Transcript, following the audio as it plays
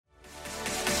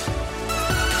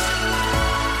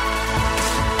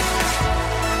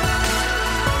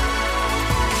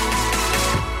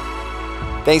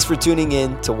Thanks for tuning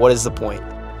in to What is the Point?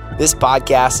 This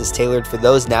podcast is tailored for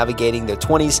those navigating their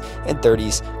 20s and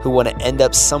 30s who want to end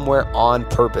up somewhere on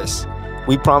purpose.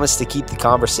 We promise to keep the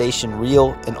conversation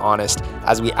real and honest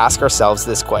as we ask ourselves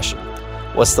this question: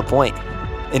 what's the point?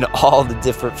 In all the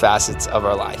different facets of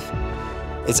our life.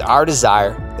 It's our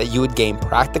desire that you would gain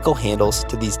practical handles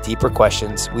to these deeper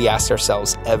questions we ask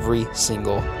ourselves every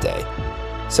single day.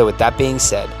 So with that being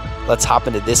said, let's hop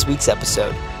into this week's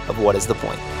episode of What is the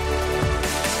Point?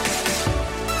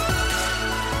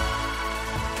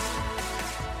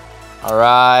 All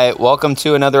right, welcome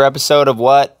to another episode of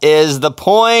What is the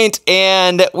Point?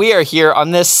 And we are here on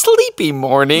this sleepy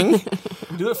morning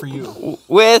We do it for you.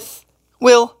 with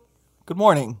Will. Good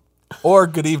morning. Or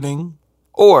good evening.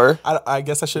 Or I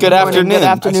guess I should. Good afternoon. Good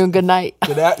afternoon, good night.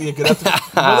 Good afternoon. You know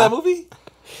that movie?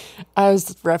 I was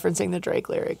referencing the Drake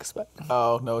lyrics, but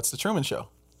Oh, no, it's The Truman Show.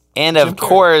 And of Jim Carrey.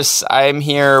 course, I'm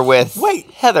here with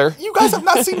Heather. You guys have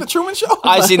not seen The Truman Show?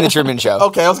 I've seen The Truman Show.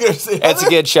 Okay, I was going to say. It's a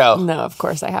good show. no, of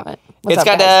course I haven't. What's It's up,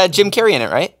 got guys? Jim Carrey in it,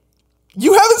 right?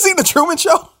 You haven't seen The Truman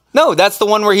Show? No, that's the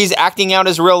one where he's acting out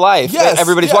his real life. Yes.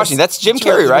 Everybody's yes. watching. That's Jim But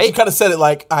you- Carrey, You right? kind of said it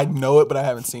like, I know it, but I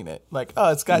haven't seen it. Like,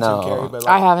 oh, it's got No. Jim Carrey, but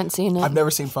I like, haven't seen it. I've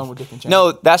never seen Fun with Dick and Jane.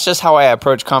 No, that's just how I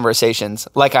approach conversations.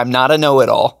 Like, I'm not a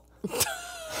know-it-all.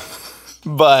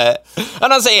 But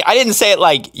I didn't say it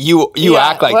like you Yeah,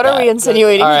 act like what that. are we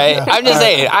insinuating? All right. I'm just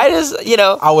saying,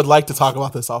 I would like to talk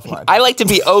about this offline. I like to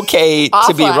be okay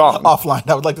to be Offline. wrong. Offline.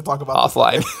 I would like to talk about this.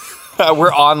 Offline.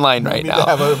 We're online right We need now. to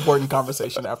have an important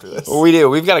conversation after this. We do.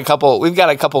 We've got a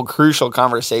couple crucial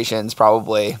conversations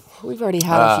probably We've already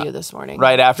had a few this morning.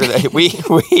 right after that.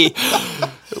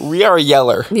 We are a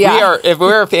yeller. Yeah. If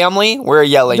we're a family, we're a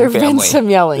yelling There have family. been some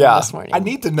yelling Yeah. this morning. I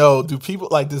need to know, do people,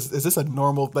 like, is this a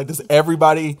normal, like, does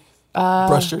everybody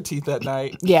brush their teeth at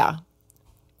night? yeah,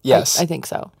 Yes. I think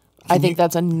so. I think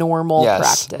that's a normal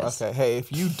Yes. practice. Okay, hey,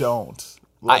 if you don't,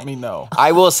 let me know.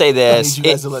 I will say I this. need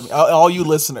you guys to let me, all you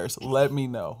listeners, let me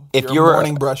know. If You're you're- a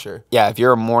morning brusher. If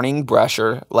you're a morning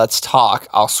brusher, let's talk.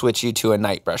 I'll switch you to a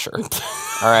night brusher.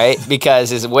 All right?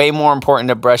 Because it's way more important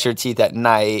to brush your teeth at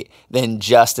night than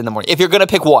just in the morning. If you're going to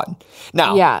pick one.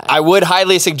 Now, Yeah. I would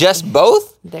highly suggest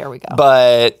both, There we go.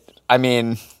 but I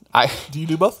mean, Do you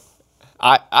do both?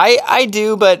 I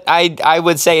do, but I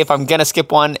would say if I'm going to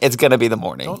skip one, it's going to be the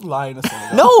morning. Don't lie in a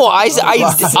single No, I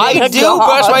do God.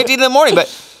 brush my teeth in the morning, but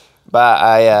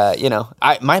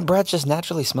my breath just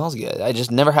naturally smells good. I just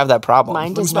never have that problem. Mine Let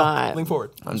me does smell. not. Lean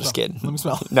forward. I'm just kidding. Let me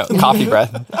smell. No, coffee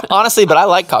breath. Honestly, but I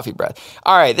like coffee breath.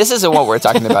 All right, this isn't what we're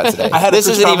talking about today. I had this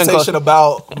a isn't even close. conversation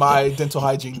about my dental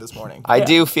hygiene this morning. I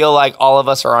do feel like all of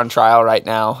us are on trial right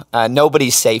now.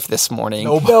 Nobody's safe this morning.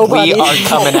 Nobody. We are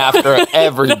coming after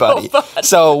everybody.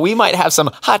 So we might have some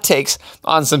hot takes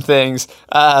on some things.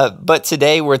 But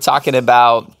today we're talking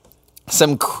about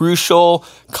some crucial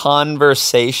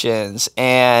conversations,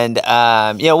 and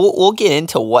we'll get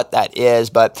into what that is.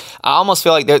 But I almost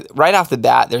feel like right off the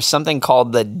bat, there's something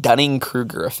called the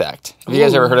Dunning-Kruger effect. Have you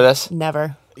guys ever heard of this?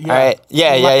 Never. Yeah. All right.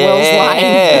 Yeah. Will's lying.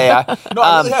 Yeah. No,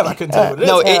 I really have. I couldn't tell you what it is.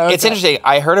 No, okay. it's interesting.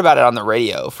 I heard about it on the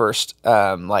radio first,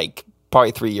 like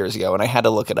probably 3 years ago, and I had to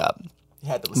look it up. You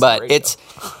had to listen to But radio.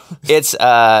 it's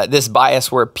this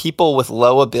bias where people with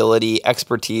low ability,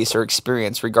 expertise, or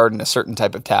experience regarding a certain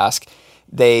type of task,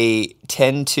 they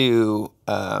tend to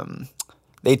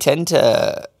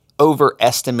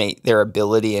overestimate their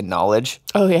ability and knowledge.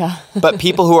 Oh yeah. But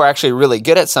people who are actually really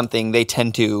good at something, they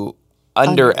tend to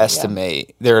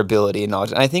underestimate their ability and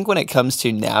knowledge. And I think when it comes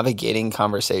to navigating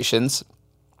conversations,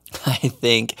 I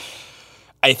think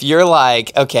if you're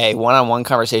like, okay, one-on-one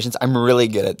conversations, I'm really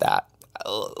good at that.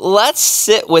 Let's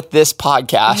sit with this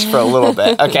podcast for a little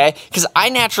bit, okay? Because I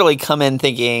naturally come in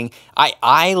thinking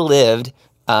I lived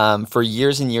for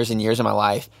years and years and years of my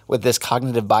life with this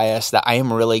cognitive bias that I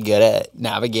am really good at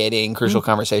navigating crucial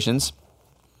conversations.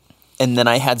 And then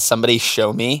I had somebody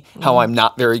show me how I'm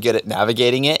not very good at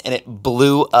navigating it, and it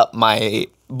blew up my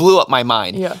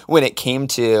mind when it came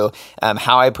to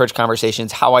how I approach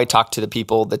conversations, how I talk to the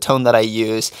people, the tone that I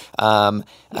use, the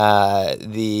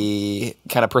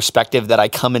kind of perspective that I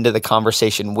come into the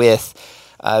conversation with.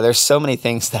 There's so many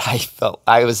things that I felt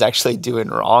I was actually doing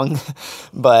wrong.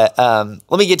 But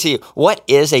let me get to you. What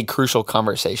is a crucial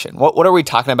conversation? What are we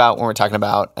talking about when we're talking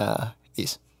about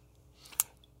these?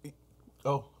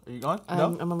 Oh, are you gone?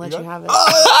 I'm gonna let you have it.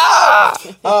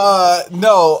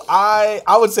 No,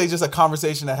 I would say just a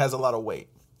conversation that has a lot of weight.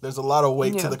 There's a lot of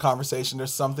weight to the conversation.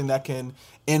 There's something that can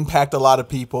impact a lot of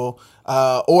people,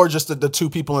 or just the two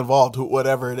people involved,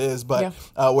 whatever it is. But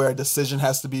where a decision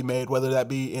has to be made, whether that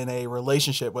be in a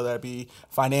relationship, whether that be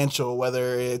financial,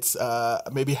 whether it's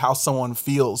maybe how someone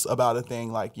feels about a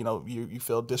thing, like, you know, you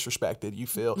feel disrespected, you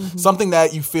feel something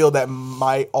that you feel that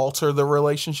might alter the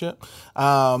relationship,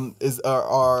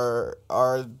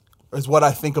 is what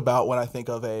I think about when I think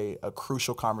of a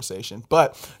crucial conversation.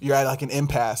 But you're at like an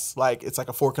impasse, like it's like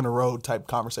a fork in the road type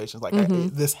conversation. Like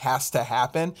this has to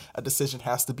happen. A decision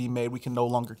has to be made. We can no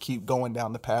longer keep going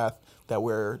down the path that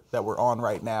we're on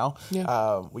right now.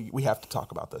 Yeah. We have to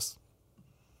talk about this.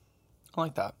 I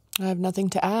like that. I have nothing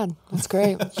to add. That's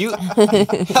great. You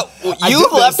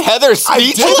left Heather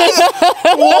speechless.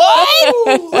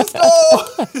 What? Let's go.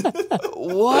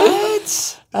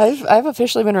 What? I've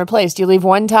officially been replaced. You leave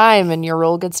one time and your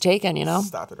role gets taken, you know?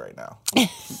 Stop it right now.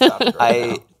 Stop it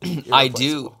right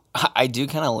now. I do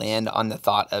kind of land on the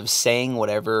thought of saying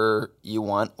whatever you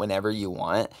want whenever you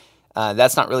want.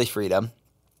 That's not really freedom.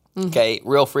 Okay,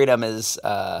 real freedom is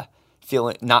not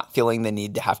feeling the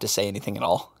need to have to say anything at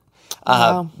all.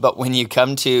 But when you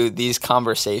come to these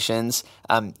conversations,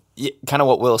 kind of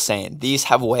what Will's saying, these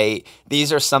have weight.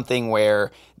 These are something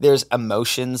where there's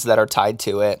emotions that are tied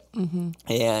to it,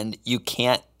 and you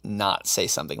can't not say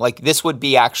something. Like, this would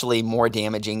be actually more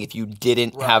damaging if you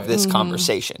didn't have this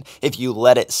conversation, if you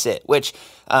let it sit, which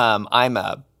I'm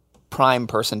a prime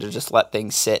person to just let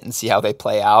things sit and see how they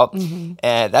play out.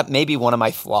 And that may be one of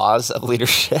my flaws of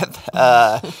leadership.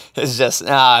 Is just,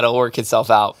 it'll work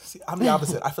itself out. See, I'm the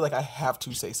opposite. I feel like I have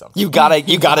to say something. You gotta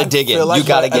dig in. Like you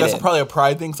gotta get that's in. probably a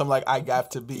pride thing. So I'm like, I have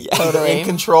to be either in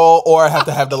control or I have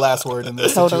to have the last word in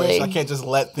this situation. I can't just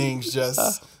let things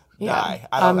just die.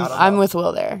 I don't know. I'm with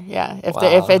Will there. Yeah.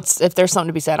 If there's something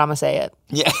to be said, I'm gonna say it.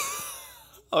 Yeah.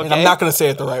 Okay. And I'm not going to say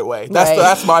it the right way.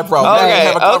 That's my problem. Okay.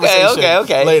 Have a conversation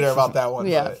Okay. later about that one.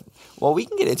 Yeah. But. Well, we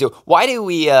can get into it. Why do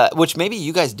we, which maybe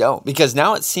you guys don't, because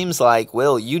now it seems like,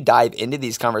 Will, you dive into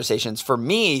these conversations. For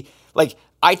me, like,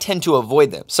 I tend to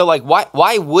avoid them. So, like,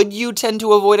 why would you tend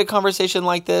to avoid a conversation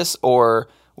like this? Or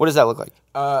what does that look like?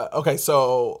 Okay,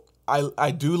 so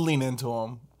I do lean into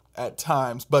them at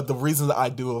times, but the reason that I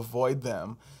do avoid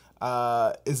them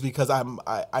is because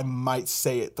I might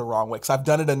say it the wrong way. Because I've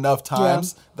done it enough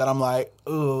times that I'm like,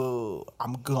 ooh,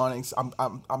 I'm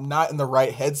not in the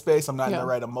right headspace. I'm not in the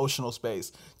right emotional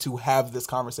space to have this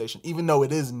conversation, even though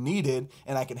it is needed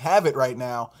and I can have it right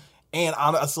now. And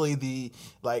honestly, the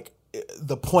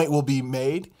point will be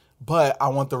made. But I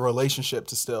want the relationship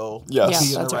to still be in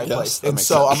the right place. And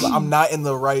so I'm not in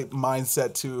the right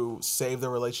mindset to save the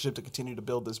relationship, to continue to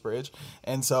build this bridge.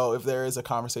 And so if there is a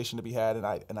conversation to be had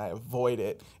and I avoid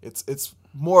it, it's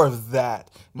more of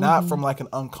that, not from like an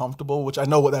uncomfortable, which I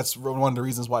know that's one of the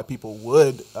reasons why people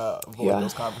would avoid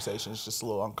those conversations, just a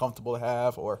little uncomfortable to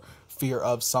have or fear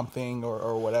of something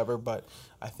or whatever. But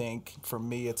I think for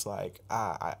me, it's like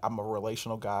I'm a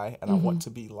relational guy and I want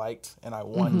to be liked and I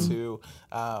want to,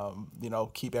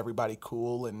 keep everybody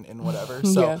cool and whatever.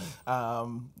 So,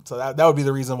 so that would be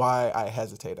the reason why I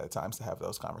hesitate at times to have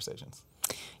those conversations.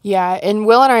 Yeah, and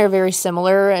Will and I are very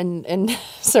similar in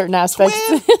certain aspects.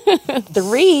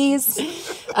 Threes.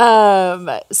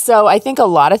 So I think a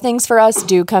lot of things for us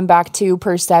do come back to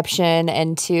perception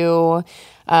and to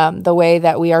the way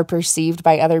that we are perceived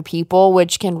by other people,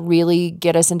 which can really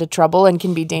get us into trouble and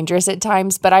can be dangerous at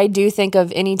times. But I do think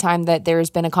of any time that there's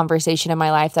been a conversation in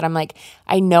my life that I'm like,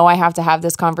 I know I have to have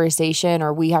this conversation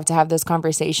or we have to have this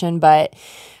conversation, but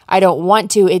I don't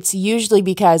want to. It's usually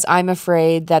because I'm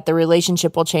afraid that the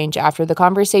relationship will change after the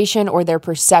conversation or their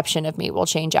perception of me will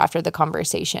change after the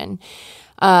conversation.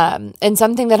 And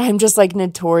something that I'm just like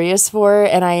notorious for,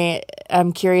 and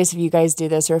I'm curious if you guys do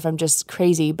this or if I'm just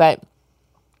crazy, but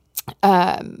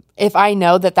if I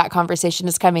know that conversation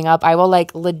is coming up, I will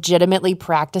like legitimately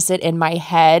practice it in my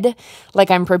head, like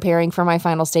I'm preparing for my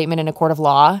final statement in a court of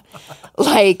law.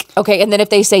 Like, okay, and then if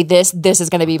they say this is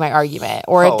going to be my argument,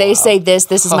 or if they say this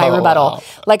is my rebuttal. Wow.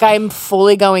 Like I'm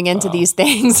fully going into these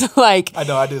things. Like I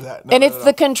know I do that, it's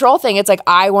the control thing. It's like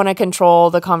I want to control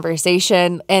the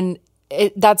conversation, and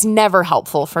that's never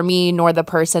helpful for me nor the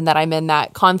person that I'm in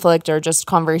that conflict or just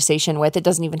conversation with. It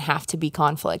doesn't even have to be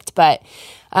conflict, but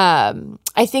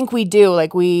I think we do.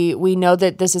 Like we know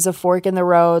that this is a fork in the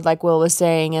road, like Will was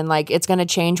saying, and like it's going to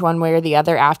change one way or the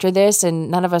other after this. And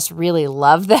none of us really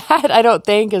love that. I don't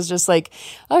think it's just like,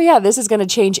 oh yeah, this is going to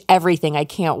change everything. I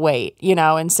can't wait,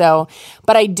 And so,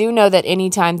 but I do know that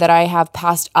anytime that I have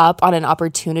passed up on an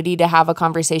opportunity to have a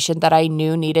conversation that I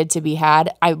knew needed to be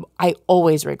had, I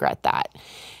always regret that.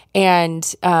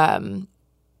 And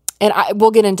and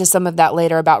we'll get into some of that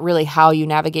later about really how you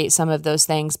navigate some of those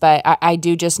things. But I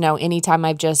do just know anytime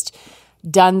I've just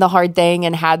done the hard thing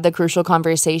and had the crucial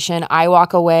conversation, I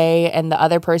walk away and the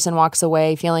other person walks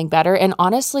away feeling better. And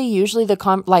honestly, usually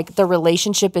the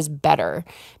relationship is better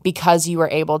because you were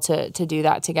able to do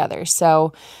that together.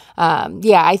 So,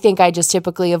 I think I just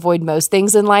typically avoid most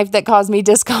things in life that cause me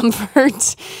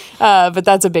discomfort. But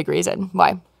that's a big reason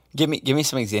why. Give me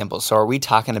some examples. So are we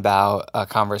talking about a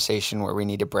conversation where we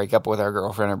need to break up with our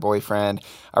girlfriend or boyfriend?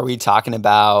 Are we talking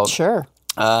about Sure.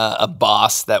 A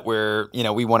boss that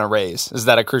we want to raise? Is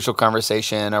that a crucial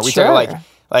conversation? Are we Sure. talking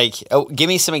give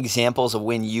me some examples of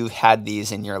when you've had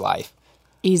these in your life?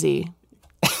 Easy.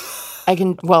 I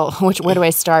can, where do I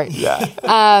start? Yeah.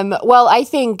 I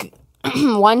think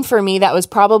one for me that was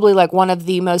probably like one of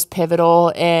the most pivotal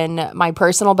in my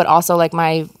personal, but also like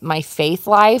my faith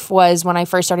life was when I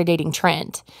first started dating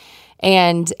Trent.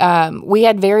 And we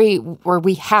have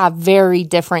very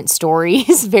different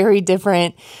stories, very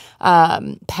different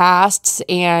pasts.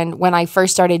 And when I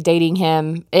first started dating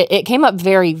him, it came up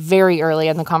very, very early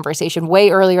in the conversation, way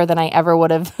earlier than I ever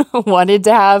would have wanted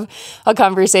to have a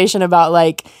conversation about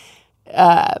like,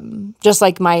 just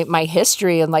like my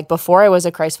history. And like before I was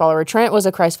a Christ follower, Trent was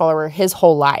a Christ follower his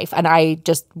whole life. And I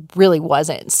just really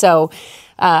wasn't. So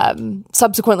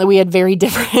subsequently we had very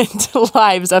different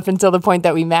lives up until the point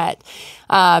that we met.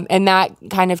 And that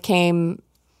kind of came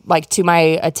like to my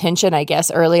attention, I guess,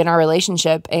 early in our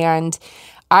relationship. And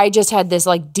I just had this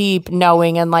like deep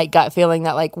knowing and like gut feeling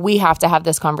that like we have to have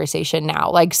this conversation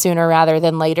now, like sooner rather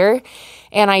than later.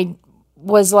 And I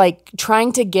was like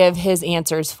trying to give his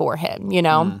answers for him,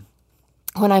 when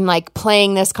I'm like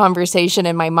playing this conversation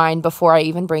in my mind before I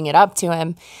even bring it up to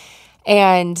him.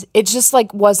 And it just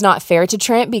like was not fair to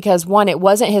Trent because one, it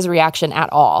wasn't his reaction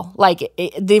at all. Like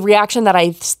the reaction that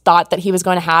I thought that he was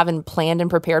going to have and planned and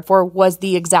prepared for was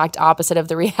the exact opposite of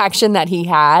the reaction that he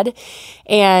had.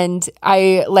 And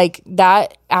I like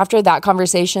that after that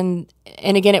conversation,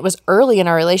 and again, it was early in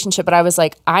our relationship, but I was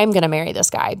like, I'm going to marry this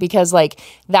guy because like,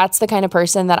 that's the kind of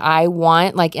person that I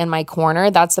want like in my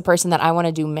corner. That's the person that I want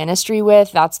to do ministry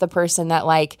with. That's the person that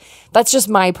like, that's just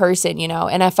my person,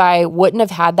 And if I wouldn't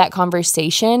have had that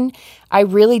conversation, I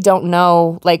really don't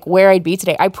know like where I'd be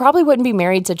today. I probably wouldn't be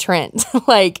married to Trent.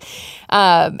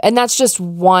 And that's just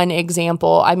one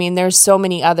example. I mean, there's so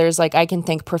many others. Like I can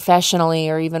think professionally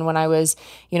or even when I was,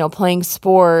 playing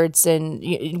sports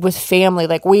and with family,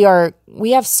 like we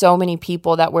have so many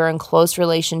people that we're in close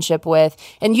relationship with,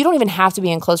 and you don't even have to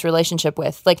be in close relationship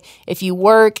with. Like if you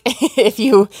work, if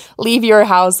you leave your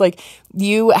house, like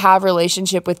you have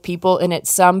relationship with people, and at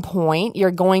some point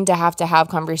you're going to have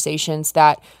conversations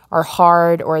that are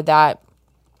hard or that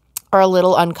are a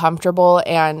little uncomfortable.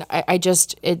 And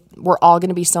we're all going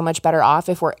to be so much better off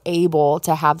if we're able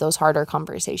to have those harder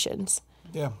conversations.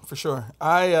 Yeah, for sure.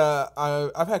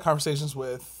 I've had conversations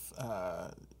with,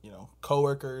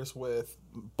 coworkers, with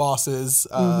bosses,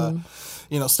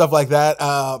 stuff like that.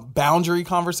 Boundary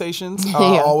conversations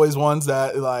are always ones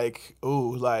that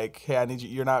hey, I need you.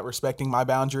 You're not respecting my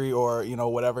boundary, or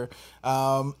whatever.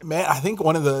 Man, I think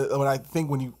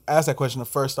when you asked that question, the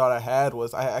first thought I had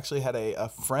was I actually had a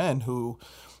friend who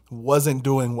wasn't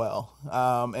doing well,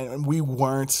 and we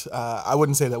weren't. I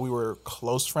wouldn't say that we were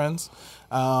close friends.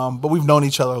 But we've known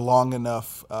each other long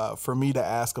enough for me to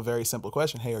ask a very simple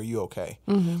question. Hey, are you okay?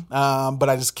 Mm-hmm. But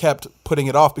I just kept putting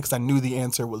it off because I knew the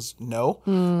answer was no.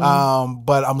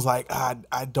 But I was like,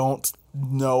 I don't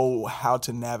know how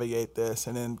to navigate this.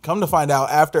 And then come to find out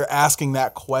after asking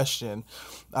that question,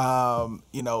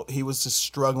 he was just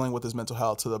struggling with his mental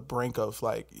health to the brink of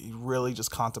like really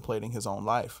just contemplating his own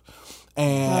life.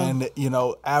 And,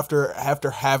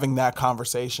 after having that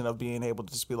conversation of being able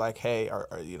to just be like, hey, are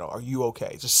you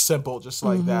okay? Just simple, just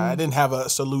like that. I didn't have a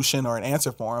solution or an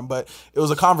answer for him, but it was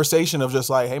a conversation of just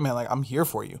like, hey man, like I'm here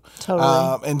for you.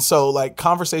 Totally. And so like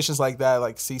conversations like that,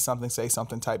 like see something, say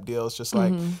something type deals, just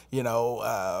like,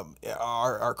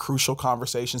 are crucial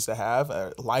conversations to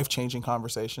have, life-changing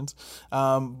conversations.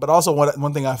 But also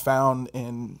one thing I found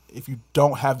if you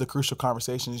don't have the crucial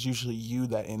conversation, is usually you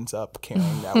that ends up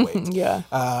carrying that weight. Yeah.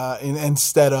 And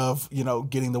instead of,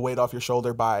 getting the weight off your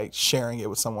shoulder by sharing it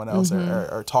with someone else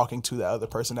or talking to the other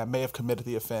person that may have committed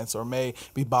the offense or may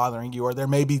be bothering you, or there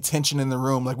may be tension in the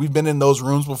room. Like we've been in those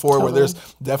rooms before where there's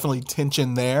definitely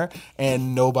tension there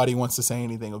and nobody wants to say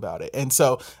anything about it. And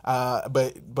so,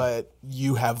 but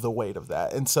you have the weight of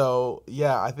that. And so,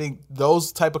 yeah, I think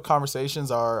those type of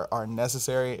conversations are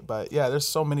necessary, but yeah, there's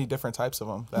so many different types of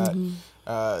them that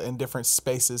in different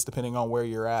spaces, depending on where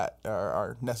you're at,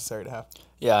 are necessary to have.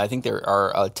 Yeah, I think there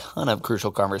are a ton of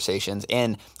crucial conversations,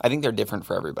 and I think they're different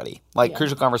for everybody. Like,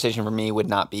 crucial conversation for me would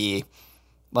not be,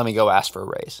 let me go ask for a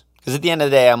raise. Because at the end of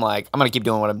the day, I'm like, I'm going to keep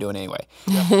doing what I'm doing anyway.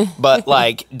 But,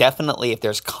 like, definitely if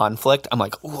there's conflict, I'm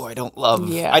like, oh, I don't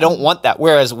want that.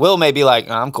 Whereas Will may be like,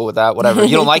 oh, I'm cool with that, whatever.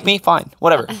 You don't like me? Fine,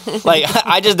 whatever. Like,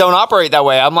 I just don't operate that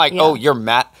way. I'm like, oh, you're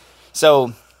mad.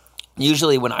 So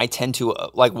usually when I tend to,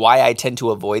 why I tend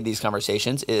to avoid these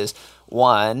conversations is,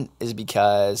 one, is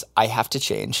because I have to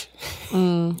change.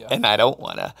 And I don't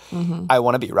want to. I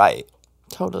want to be right.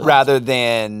 Totally. Rather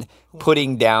than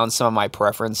putting down some of my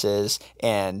preferences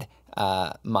and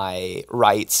my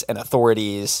rights and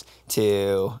authorities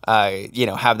to,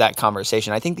 have that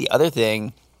conversation. I think the other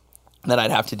thing that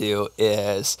I'd have to do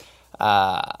is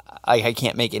I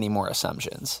can't make any more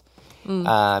assumptions.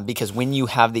 Because when you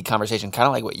have the conversation, kind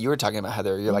of like what you were talking about,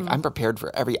 Heather, you're like, I'm prepared for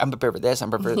this,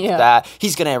 I'm prepared for that.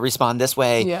 He's going to respond this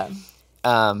way. Yeah.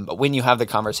 But when you have the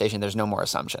conversation, there's no more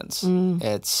assumptions.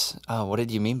 It's, oh, what did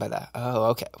you mean by that? Oh,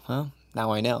 okay. Well,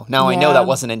 now I know. Now I know that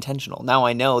wasn't intentional. Now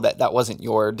I know that wasn't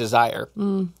your desire.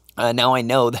 Now I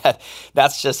know that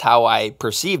that's just how I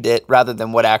perceived it rather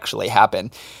than what actually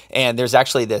happened. And there's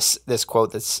actually this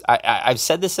quote that's I've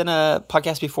said this in a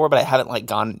podcast before, but I haven't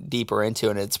gone deeper into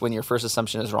it. It's when your first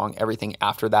assumption is wrong, everything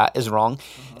after that is wrong.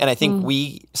 And I think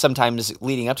we sometimes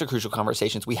leading up to crucial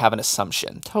conversations, we have an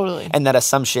assumption. Totally. And that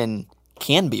assumption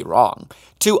can be wrong.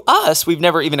 To us, we've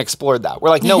never even explored that. We're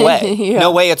like, no way.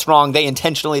 No way it's wrong. They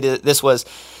intentionally did this was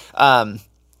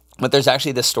but there's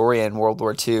actually this story in World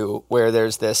War II where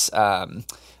there's this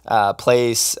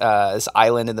place, this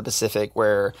island in the Pacific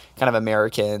where kind of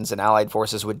Americans and Allied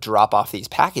forces would drop off these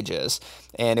packages.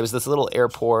 And it was this little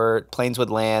airport, planes would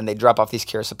land, they'd drop off these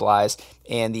care supplies,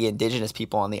 and the indigenous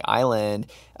people on the island,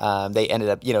 they ended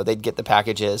up, they'd get the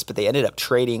packages, but they ended up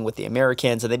trading with the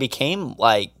Americans, and they became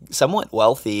somewhat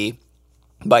wealthy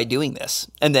by doing this.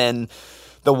 And then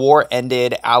the war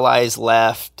ended, allies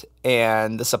left,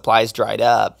 and the supplies dried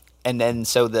up. And then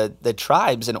so the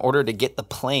tribes, in order to get the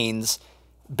planes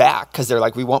back, because they're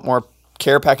like, we want more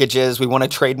care packages, we want to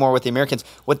trade more with the Americans,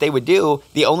 what they would do,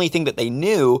 the only thing that they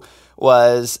knew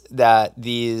was that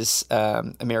these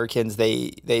Americans,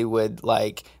 they would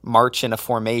march in a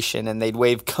formation and they'd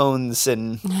wave cones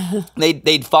and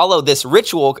they'd follow this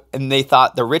ritual, and they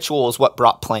thought the ritual is what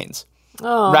brought planes.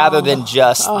 Rather than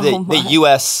just the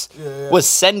U.S. was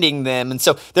sending them. And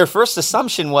so their first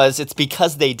assumption was it's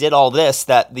because they did all this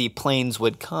that the planes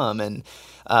would come. And,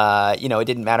 it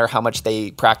didn't matter how much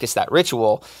they practiced that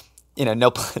ritual.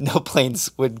 No planes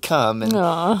would come. And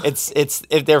it's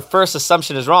if their first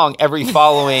assumption is wrong, every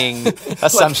following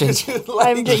assumption.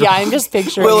 I'm just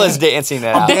picturing. Will is dancing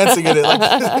that out. Dancing at it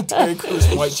like Terry Crews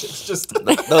and White Chicks. Just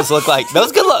those look like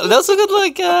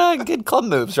good club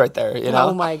moves right there.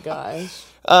 Oh my gosh.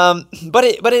 But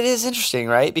it is interesting,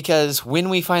 right? Because when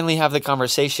we finally have the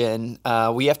conversation,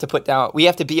 we have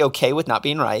to be okay with not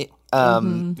being right.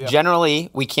 Generally,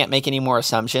 we can't make any more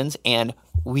assumptions, and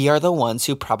we are the ones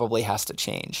who probably has to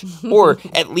change. Or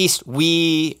at least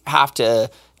we have to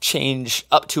change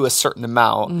up to a certain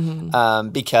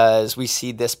amount because we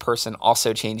see this person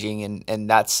also changing, and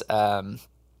that's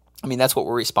that's what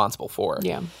we're responsible for.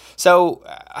 Yeah. So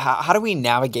how do we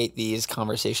navigate these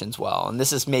conversations well? And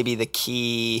this is maybe the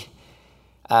key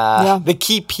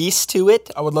piece to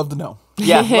it. I would love to know.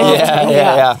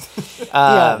 Yeah.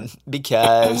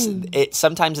 Because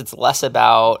sometimes it's less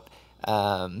about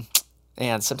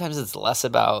sometimes it's less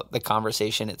about the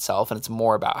conversation itself, and it's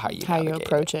more about how you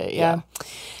approach it. Yeah.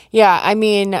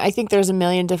 I think there's a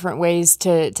million different ways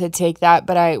to take that.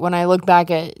 But when I look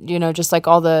back at, just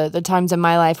all the times in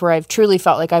my life where I've truly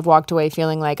felt like I've walked away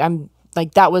feeling like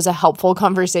that was a helpful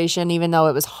conversation, even though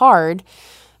it was hard.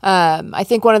 I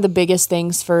think one of the biggest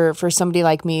things for somebody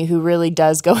like me who really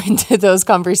does go into those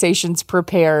conversations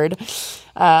prepared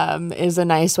is a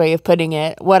nice way of putting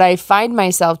it. What I find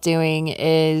myself doing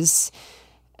is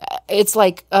it's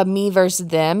like a me versus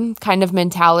them kind of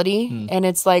mentality. And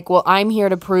it's like, well, I'm here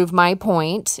to prove my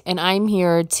point, and I'm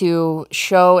here to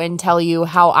show and tell you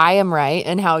how I am right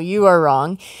and how you are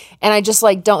wrong. And I just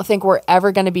don't think we're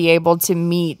ever going to be able to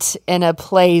meet in a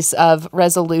place of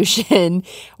resolution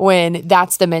when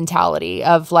that's the mentality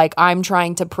of I'm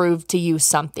trying to prove to you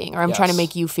something, or I'm trying to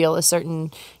make you feel a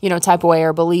certain, type of way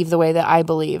or believe the way that I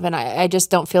believe. And I just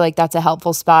don't feel like that's a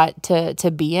helpful spot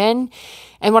to be in.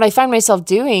 And what I find myself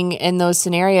doing in those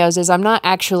scenarios is I'm not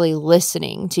actually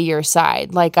listening to your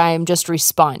side. I'm just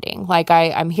responding.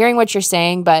 I'm hearing what you're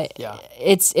saying, but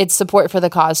it's support for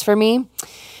the cause for me.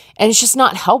 and it's just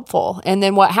not helpful. And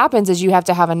then what happens is you have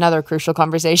to have another crucial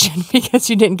conversation because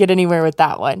you didn't get anywhere with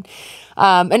that one.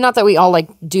 And not that we all like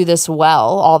do this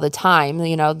well all the time,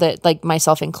 you know, that like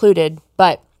myself included,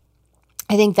 but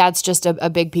I think that's just a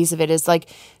big piece of it is like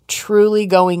truly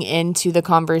going into the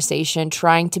conversation,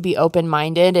 trying to be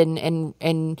open-minded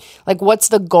and like, what's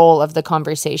the goal of the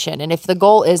conversation? And if the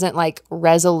goal isn't like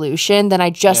resolution, then I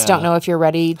just don't know if you're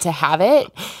ready to have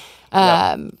it.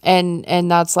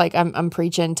 And that's like, I'm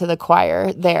preaching to the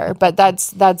choir there, but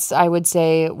that's, I would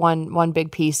say one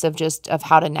big piece of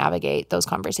how to navigate those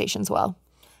conversations well.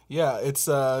 Yeah, it's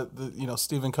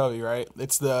Stephen Covey, right?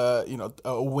 It's the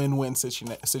a win-win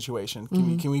situation.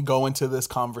 Can we go into this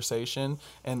conversation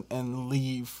and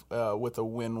leave with a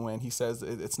win-win? He says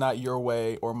it's not your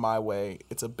way or my way;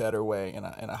 it's a better way and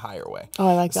a higher way. Oh,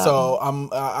 I like that. So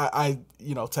I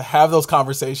to have those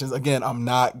conversations again. I'm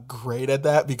not great at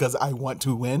that because I want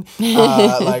to win.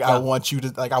 I want you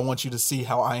to see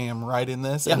how I am right in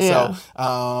this, and so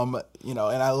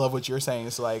and I love what you're saying.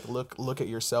 It's like look at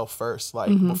yourself first,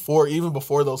 like.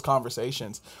 Before those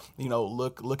conversations,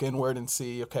 look inward and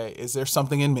see, okay, is there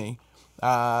something in me?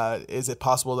 Is it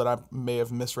possible that I may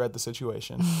have misread the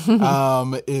situation?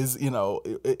 Is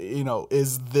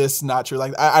this not true?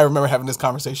 Like I remember having this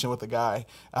conversation with a guy,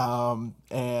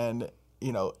 and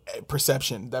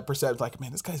perception, like,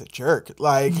 man, this guy's a jerk.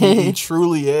 Like he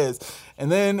truly is.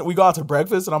 And then we go out to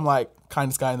breakfast and I'm like,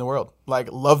 kindest guy in the world.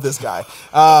 Like, love this guy.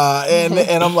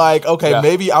 And I'm like, okay,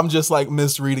 maybe I'm just like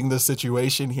misreading the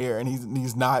situation here, and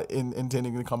he's not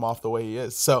intending to come off the way he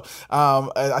is. So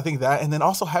I think that, and then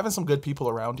also having some good people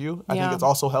around you, I think it's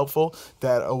also helpful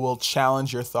that will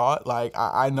challenge your thought. Like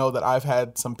I know that I've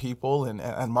had some people,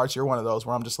 and March, you're one of those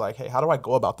where I'm just like, hey, how do I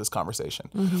go about this conversation?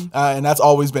 And that's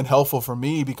always been helpful for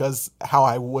me because how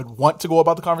I would want to go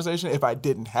about the conversation if I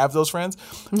didn't have those friends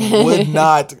would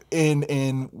not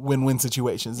in win-win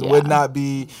situations. It would not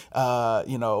be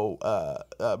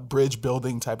bridge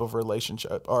building type of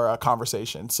relationship or a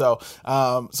conversation. So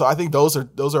I think those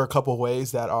are a couple of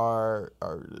ways that are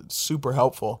super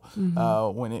helpful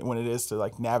when it is to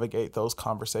like navigate those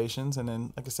conversations. And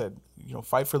then, like I said,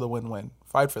 fight for the win-win.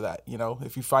 Fight for that.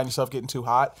 If you find yourself getting too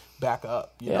hot, back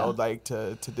up. Like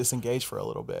to disengage for a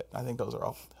little bit. I think those are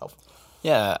all helpful.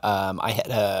 Yeah, I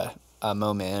had a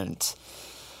moment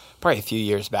probably 3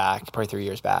 years back,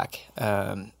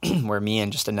 where me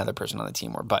and just another person on the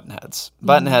team were button heads.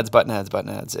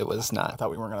 It was not. I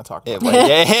thought we weren't going to talk about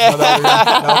it. Yeah.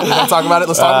 No, we don't talk about it.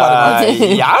 Let's talk about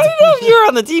it. Yeah, I don't know if you're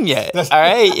on the team yet. All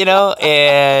right,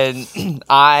 and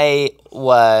I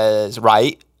was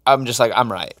right. I'm just like,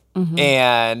 I'm right.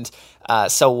 And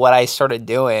so what I started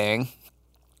doing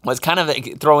was kind of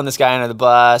throwing this guy under the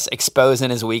bus,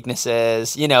 exposing his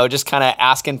weaknesses, just kind of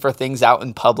asking for things out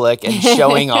in public and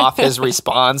showing off his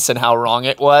response and how wrong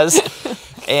it was.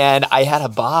 And I had a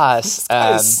boss. This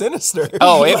guy is sinister.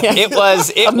 Oh, it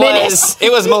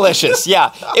was malicious.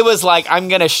 Yeah, it was like, I'm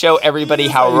gonna show everybody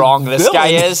how wrong this guy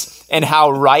is and how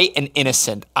right and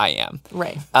innocent I am.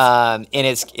 Right. And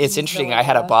it's interesting. I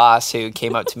had a boss who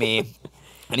came up to me,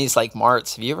 and he's like,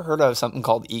 "Martz, have you ever heard of something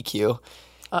called EQ?"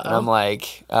 And I'm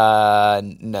like,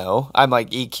 no. I'm like,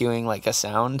 EQing like a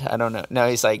sound? I don't know. No,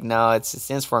 he's like, no, it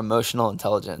stands for emotional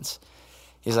intelligence.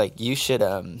 He's like, you should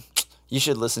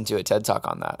listen to a TED Talk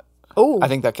on that. Oh, I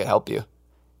think that could help you.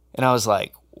 And I was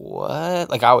like, what?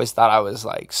 Like, I always thought I was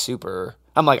like super.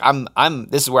 I'm like,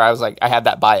 this is where I was like, I had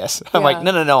that bias. I'm like,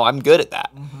 no, I'm good at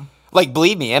that. Like,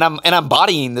 believe me, and I'm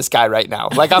embodying this guy right now.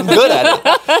 Like, I'm good at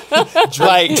it.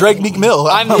 Like Drake Meek Mill.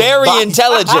 I'm very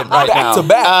intelligent right now. Back to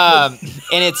back.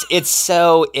 And it's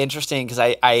so interesting because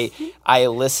I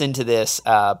listened to this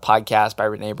podcast by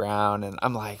Brené Brown, and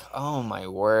I'm like, oh my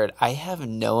word, I have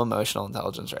no emotional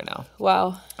intelligence right now.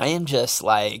 Wow. I am just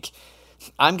like,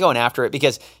 I'm going after it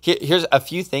because here's a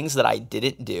few things that I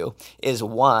didn't do. Is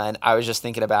one, I was just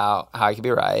thinking about how I could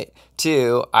be right.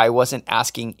 Two, I wasn't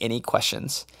asking any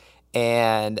questions.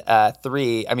 And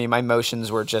three, I mean, my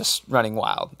emotions were just running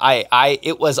wild.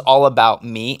 It was all about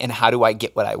me and how do I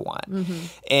get what I want.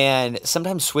 And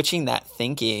sometimes switching that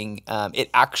thinking, it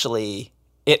actually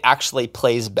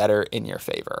plays better in your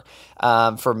favor.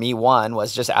 For me, one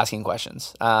was just asking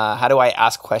questions. How do I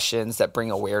ask questions that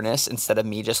bring awareness instead of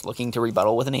me just looking to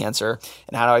rebuttal with an answer?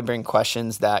 And how do I bring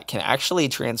questions that can actually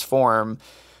transform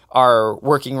our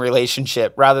working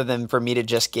relationship rather than for me to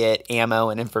just get ammo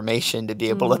and information to be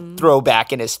able to throw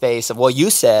back in his face of, well, you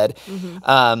said.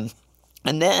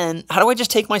 And then how do I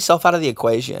just take myself out of the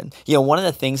equation? One of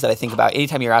the things that I think about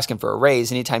anytime you're asking for a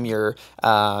raise, anytime you're,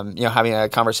 having a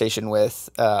conversation with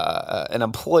an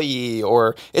employee,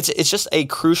 or it's just a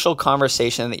crucial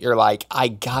conversation that you're like, I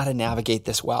gotta navigate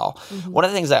this well. Mm-hmm. One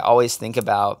of the things I always think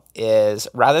about is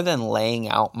rather than laying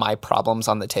out my problems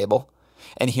on the table,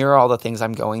 and here are all the things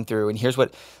I'm going through, and here's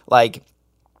what,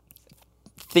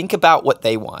 think about what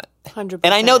they want. 100%.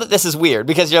 And I know that this is weird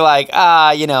because you're like,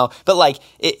 but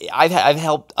I've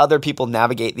helped other people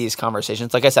navigate these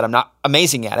conversations. Like I said, I'm not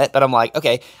amazing at it, but I'm like,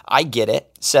 okay, I get it.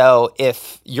 So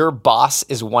if your boss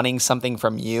is wanting something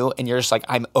from you and you're just like,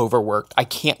 I'm overworked, I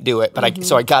can't do it, but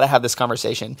so I got to have this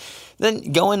conversation,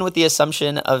 then go in with the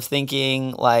assumption of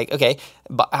thinking like, okay,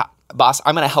 boss,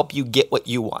 I'm going to help you get what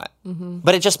you want. Mm-hmm.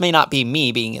 But it just may not be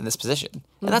me being in this position.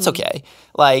 And that's okay.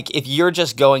 Like if you're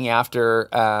just going after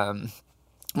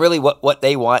really what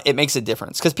they want, it makes a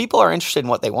difference because people are interested in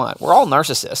what they want. We're all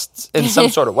narcissists in some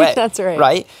sort of way. That's right.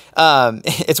 Right?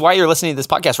 It's why you're listening to this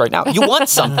podcast right now. You want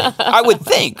something, I would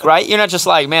think, right? You're not just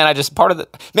like, man,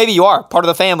 maybe you are part of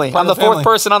the family. I'm the fourth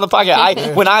person on the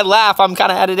podcast. When I laugh, I'm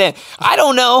kind of added in. I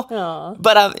don't know. Aww.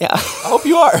 But yeah. I hope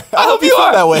you are. I hope you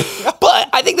are that way. But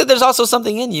I think that there's also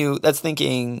something in you that's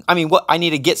thinking, what I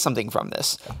need to get something from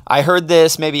this. I heard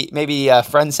this, maybe a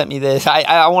friend sent me this.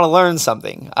 I want to learn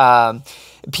something.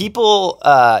 People,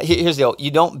 here's the deal.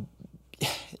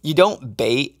 You don't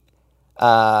bait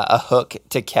a hook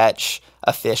to catch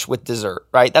a fish with dessert,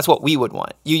 right? That's what we would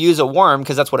want. You use a worm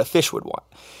because that's what a fish would want.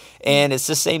 And it's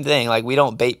the same thing. Like we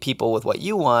don't bait people with what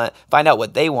you want, find out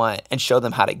what they want and show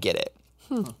them how to get it.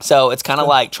 So it's kind of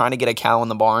like trying to get a cow in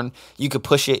the barn. You could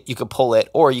push it, you could pull it,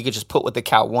 or you could just put what the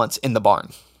cow wants in the barn.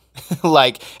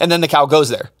 And then the cow goes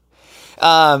there.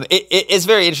 It's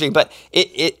very interesting, but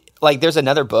there's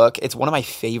another book. It's one of my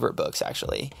favorite books,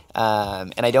 actually.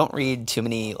 And I don't read too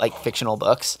many fictional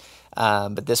books,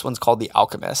 but this one's called The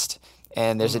Alchemist.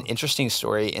 And there's an interesting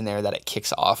story in there that it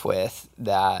kicks off with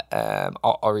that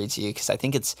I'll read to you because I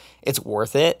think it's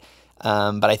worth it.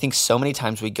 But I think so many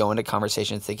times we go into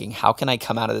conversations thinking, how can I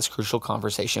come out of this crucial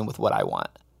conversation with what I want?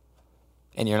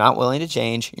 And you're not willing to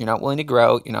change. You're not willing to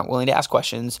grow. You're not willing to ask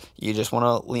questions. You just want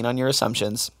to lean on your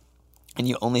assumptions. And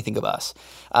you only think of us.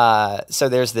 So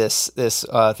there's this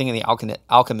thing in The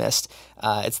Alchemist.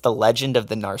 It's the legend of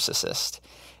the narcissist.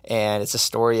 And it's a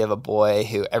story of a boy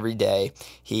who every day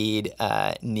he'd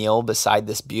kneel beside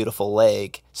this beautiful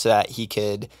lake so that he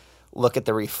could look at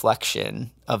the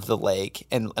reflection of the lake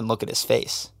and look at his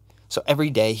face. So every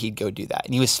day he'd go do that.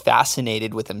 And he was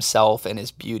fascinated with himself and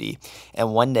his beauty.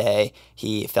 And one day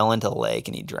he fell into the lake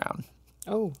and he drowned.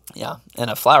 Oh. Yeah. And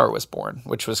a flower was born,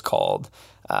 which was called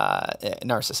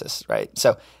Narcissus, right?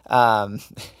 So,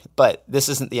 but this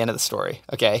isn't the end of the story,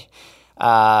 okay?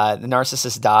 The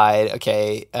Narcissus died,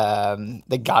 okay?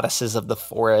 The goddesses of the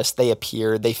forest, they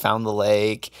appeared, they found the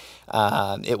lake.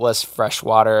 It was fresh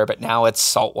water, but now it's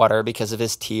salt water because of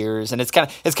his tears. And it's kind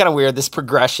of weird, this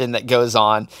progression that goes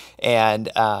on. And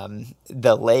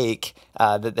the lake,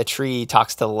 the tree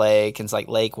talks to the lake and it's like,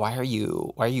 lake, why are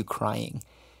you crying?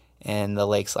 And the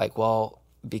lake's like, well,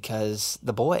 because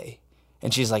the boy.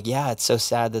 And she's like, yeah, it's so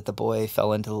sad that the boy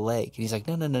fell into the lake. And he's like,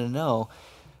 no.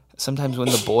 Sometimes when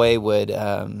the boy would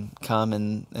come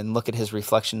and look at his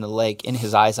reflection in the lake, in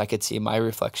his eyes, I could see my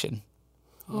reflection.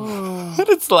 Oh.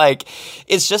 And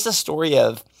it's just a story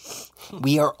of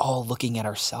we are all looking at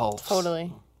ourselves.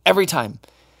 Totally. Every time.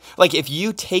 Like if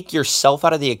you take yourself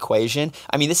out of the equation,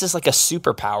 this is like a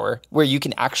superpower where you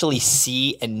can actually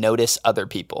see and notice other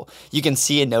people. You can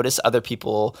see and notice other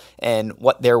people and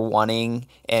what they're wanting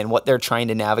and what they're trying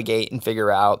to navigate and figure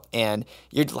out. And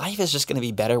your life is just going to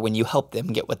be better when you help them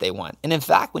get what they want. And in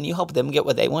fact, when you help them get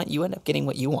what they want, you end up getting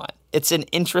what you want. It's an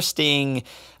interesting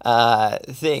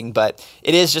thing, but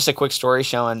it is just a quick story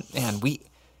showing, man,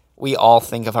 we all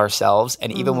think of ourselves,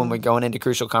 and even when we're going into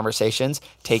crucial conversations,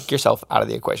 take yourself out of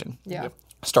the equation. Yeah.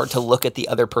 Start to look at the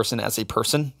other person as a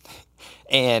person,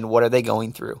 and what are they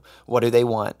going through? What do they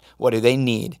want? What do they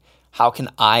need? How can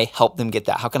I help them get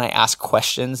that? How can I ask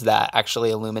questions that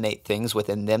actually illuminate things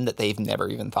within them that they've never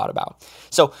even thought about?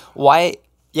 So why?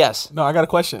 Yes. No, I got a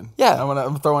question. Yeah.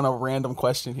 I'm throwing a random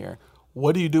question here.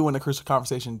 What do you do when the crucial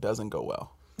conversation doesn't go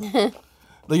well?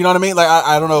 You know what I mean?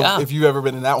 I don't know if you've ever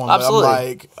been in that one, Absolutely. But I'm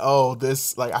like, oh,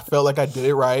 this, I felt like I did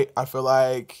it right. I feel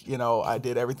like, I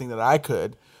did everything that I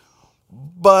could,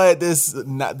 but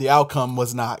the outcome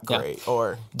was not great. Yeah.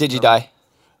 Or did you die?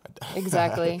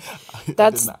 Exactly.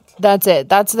 That's it.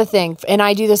 That's the thing. And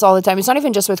I do this all the time. It's not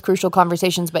even just with crucial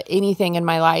conversations, but anything in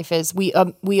my life is we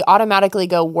automatically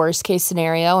go worst case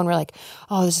scenario and we're like,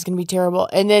 oh, this is going to be terrible.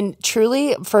 And then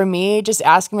truly for me, just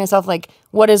asking myself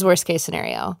what is worst case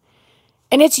scenario?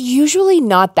 And it's usually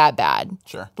not that bad.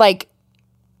 Sure. Like,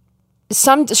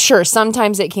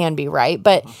 sometimes it can be, right?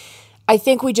 But I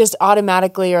think we just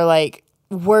automatically are like,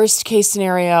 worst case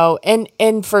scenario.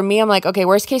 And for me, I'm like, okay,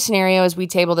 worst case scenario is we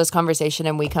table this conversation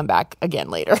and we come back again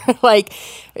later. Like,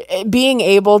 being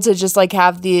able to just like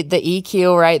have the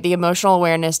EQ, right? The emotional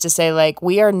awareness to say, like,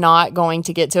 we are not going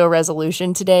to get to a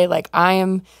resolution today. Like,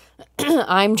 I'm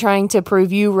trying to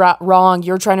prove you wrong.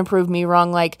 You're trying to prove me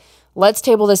wrong. Like, let's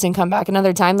table this and come back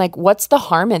another time. Like, what's the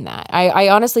harm in that? I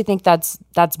honestly think that's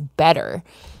better.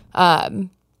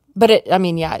 But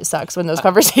it sucks when those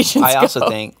conversations I go. also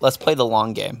think, let's play the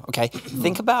long game, okay?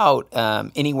 Think about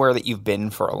anywhere that you've been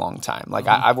for a long time. Like,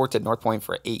 I've worked at North Point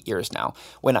for 8 years now.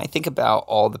 When I think about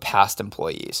all the past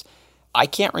employees, I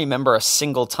can't remember a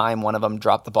single time one of them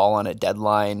dropped the ball on a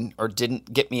deadline or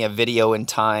didn't get me a video in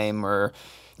time, or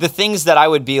the things that I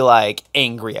would be, like,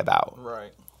 angry about.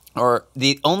 Right. Or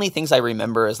the only things I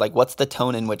remember is, like, what's the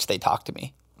tone in which they talk to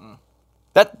me?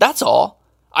 That's all.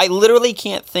 I literally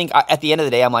can't think. At the end of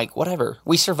the day, I'm like, whatever.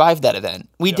 We survived that event.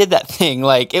 We did that thing.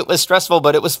 Like, it was stressful,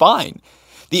 but it was fine.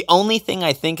 The only thing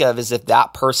I think of is if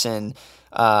that person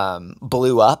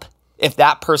blew up, if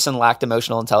that person lacked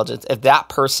emotional intelligence, if that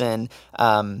person,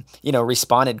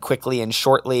 responded quickly and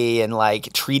shortly and,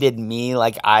 like, treated me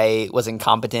like I was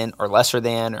incompetent or lesser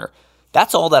than, or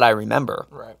that's all that I remember.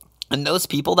 Right. And those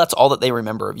people, that's all that they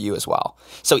remember of you as well.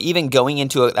 So even going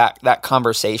into that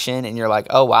conversation and you're like,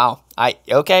 oh, wow, I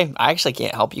actually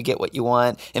can't help you get what you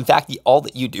want. In fact, all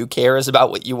that you do care is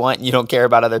about what you want and you don't care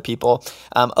about other people.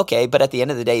 But at the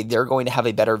end of the day, they're going to have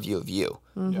a better view of you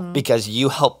because you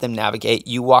helped them navigate.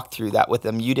 You walked through that with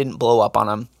them. You didn't blow up on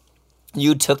them.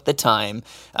 You took the time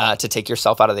to take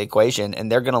yourself out of the equation, and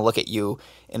they're going to look at you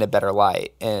in a better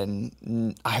light.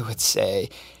 And I would say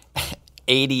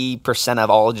 80% of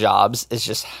all jobs is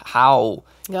just how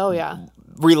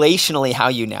relationally how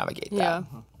you navigate that. Yeah.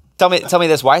 Tell me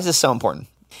this. Why is this so important?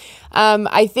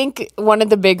 I think one of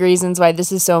the big reasons why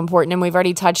this is so important, and we've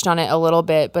already touched on it a little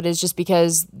bit, but it's just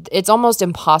because it's almost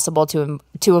impossible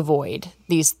to avoid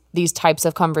these types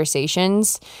of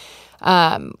conversations.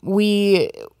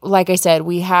 Like I said,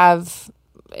 we have.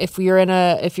 If you're in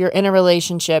a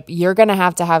relationship, you're going to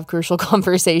have crucial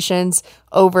conversations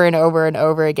over and over and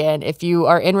over again. If you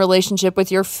are in relationship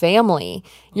with your family,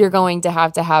 you're going to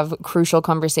have crucial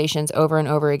conversations over and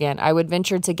over again. I would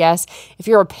venture to guess if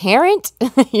you're a parent,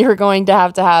 you're going to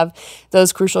have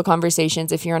those crucial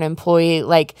conversations. If you're an employee,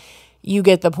 like, you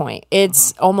get the point.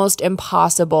 It's almost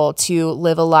impossible to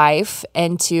live a life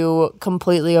and to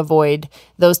completely avoid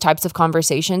those types of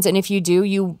conversations. And if you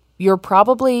do, you're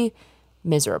probably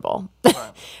miserable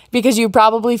because you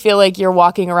probably feel like you're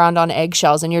walking around on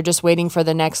eggshells and you're just waiting for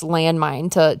the next landmine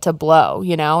to blow,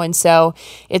 And so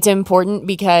it's important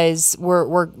because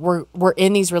we're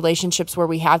in these relationships where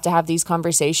we have to have these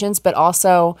conversations, but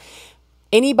also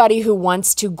anybody who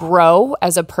wants to grow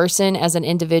as a person, as an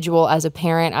individual, as a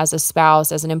parent, as a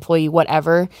spouse, as an employee,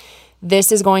 whatever,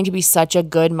 this is going to be such a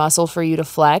good muscle for you to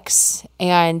flex,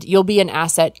 and you'll be an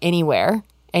asset anywhere.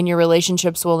 And your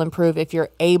relationships will improve if you're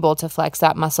able to flex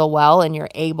that muscle well, and you're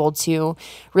able to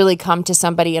really come to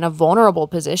somebody in a vulnerable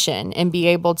position and be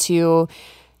able to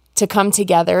come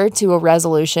together to a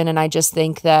resolution. And I just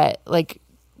think that, like,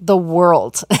 the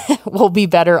world will be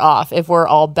better off if we're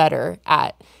all better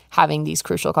at having these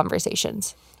crucial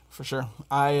conversations. For sure.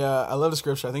 I love the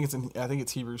scripture. I think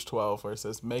it's Hebrews 12 where it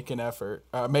says, make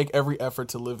every effort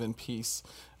to live in peace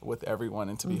with everyone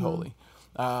and to be holy.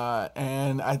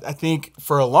 And I think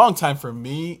for a long time for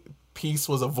me, peace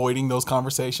was avoiding those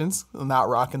conversations, not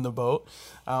rocking the boat.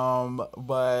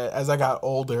 But as I got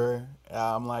older,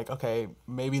 I'm like, okay,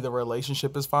 maybe the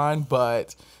relationship is fine,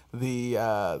 but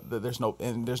there's no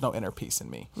inner peace in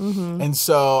me. And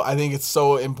so I think it's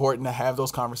so important to have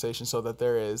those conversations so that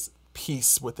there is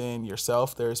peace within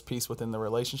yourself, there's peace within the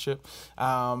relationship,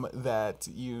 that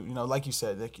you like you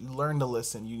said, like, you learn to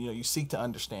listen, you seek to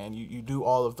understand, you do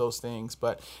all of those things,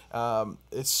 but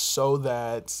it's so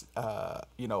that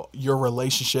your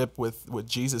relationship with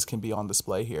Jesus can be on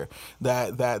display here.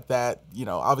 That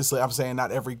obviously I'm saying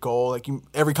not every goal, like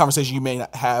every conversation you may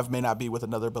not be with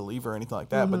another believer or anything like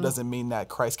that, but doesn't mean that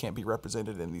Christ can't be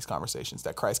represented in these conversations,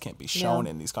 that Christ can't be shown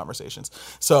in these conversations.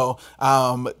 So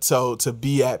to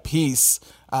be at peace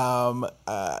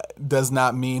does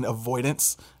not mean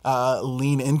avoidance.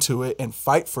 Lean into it and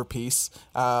fight for peace.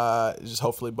 Just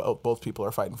hopefully both people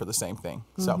are fighting for the same thing.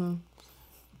 So,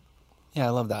 yeah, I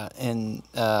love that. And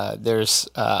there's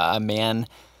a man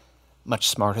much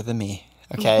smarter than me.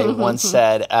 Okay, once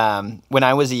said, when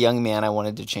I was a young man, I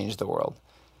wanted to change the world.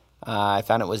 I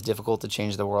found it was difficult to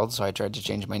change the world, so I tried to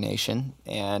change my nation.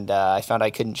 And I found I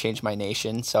couldn't change my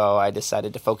nation, so I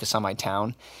decided to focus on my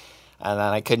town. And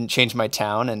then I couldn't change my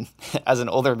town. And as an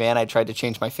older man, I tried to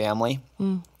change my family.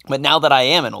 But now that I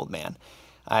am an old man,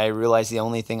 I realize the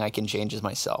only thing I can change is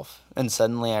myself. And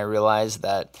suddenly I realized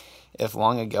that if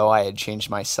long ago I had changed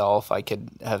myself, I could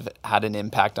have had an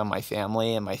impact on my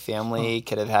family, and my family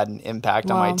could have had an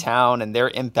impact on my town, and their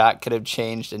impact could have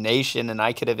changed a nation, and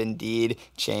I could have indeed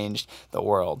changed the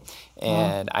world.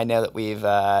 And I know that we've,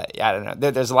 I don't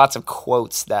know, there's lots of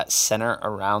quotes that center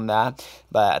around that,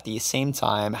 but at the same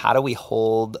time, how do we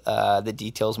hold the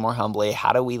details more humbly?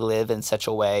 How do we live in such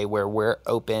a way where we're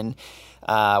open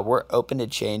to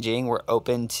changing, we're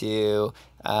open to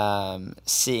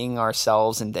seeing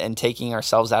ourselves and taking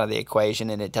ourselves out of the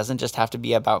equation, and it doesn't just have to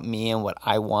be about me and what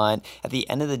I want. At the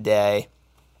end of the day,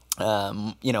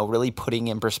 really putting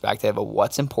in perspective of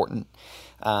what's important.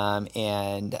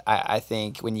 And I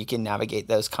think when you can navigate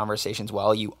those conversations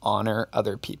well, you honor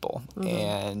other people,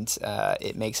 and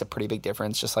it makes a pretty big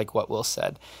difference, just like what Will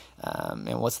said.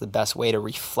 And what's the best way to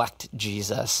reflect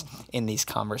Jesus in these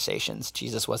conversations?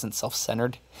 Jesus wasn't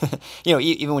self-centered.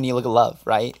 Even when you look at love,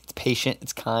 right? It's patient,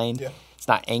 it's kind. Yeah. It's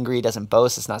not angry, it doesn't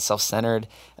boast, it's not self-centered.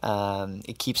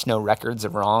 It keeps no records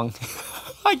of wrong.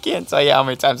 I can't tell you how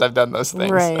many times I've done those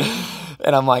things. Right.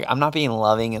 And I'm like, I'm not being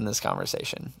loving in this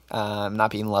conversation. I'm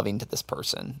not being loving to this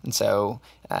person. And so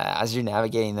as you're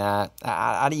navigating that,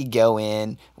 how do you go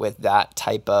in with that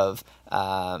type of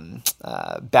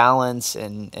balance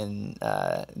and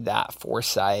that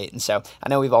foresight? And so I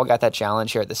know we've all got that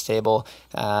challenge here at this table.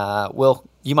 Will,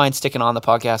 you mind sticking on the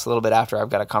podcast a little bit after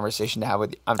I've got a conversation to have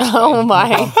with you? Oh my!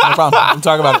 No problem. We'll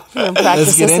talk about it.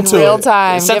 Let's get into real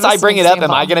time. Since I bring it up,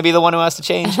 am I going to be the one who has to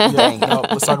change?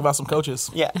 Let's talk about some coaches.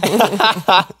 Yeah.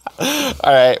 All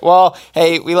right. Well,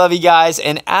 hey, we love you guys,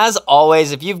 and as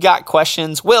always, if you've got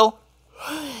questions, Will,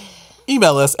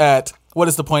 email us at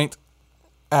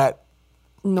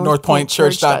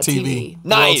northpointchurch.tv.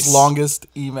 Nice. World's longest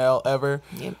email ever.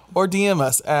 Yep. Or DM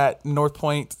us at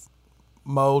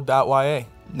northpointmo.ya.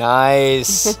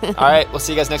 Nice. All right. We'll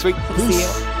see you guys next week. See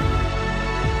you.